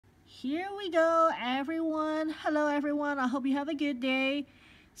here we go, everyone. Hello, everyone. I hope you have a good day.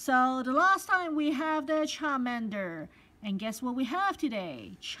 So, the last time we have the Charmander. And guess what we have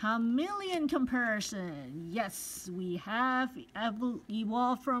today? Charmeleon comparison. Yes, we have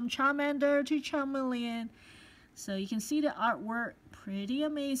evolved from Charmander to Charmeleon. So, you can see the artwork. Pretty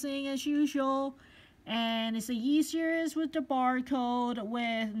amazing as usual. And it's the easiest with the barcode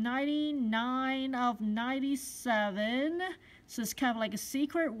with 99 of 97. So it's kind of like a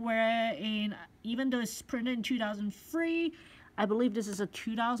secret wherein even though it's printed in 2003, I believe this is a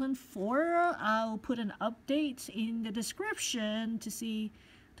 2004. I'll put an update in the description to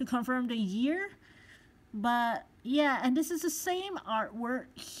confirm the year. But yeah, and this is the same artwork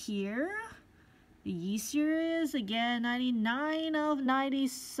here. The Yi series, again, 99 of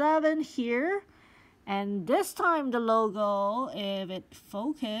 97 here. And this time the logo, if it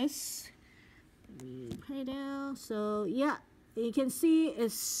focus, let me put it down. So yeah, you can see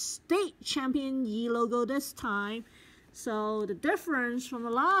it's State Champion Yi logo this time. So the difference from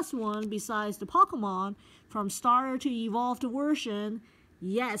the last one, besides the Pokemon, from starter to evolved version,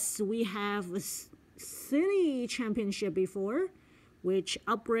 yes, we have a City Championship before, which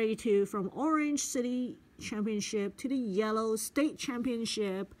upgraded from Orange City Championship to the Yellow State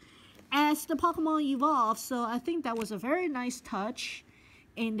Championship as the Pokemon evolve. So I think that was a very nice touch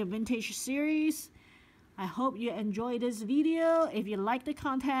in the vintage series. I hope you enjoyed this video. If you like the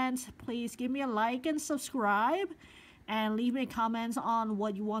content, please give me a like and subscribe, and leave me comments on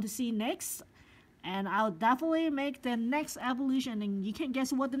what you want to see next, and I'll definitely make the next evolution. And you can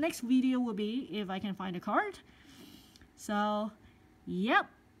guess what the next video will be if I can find a card. So yep,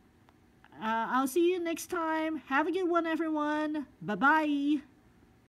 I'll see you next time. Have a good one, everyone. Bye bye.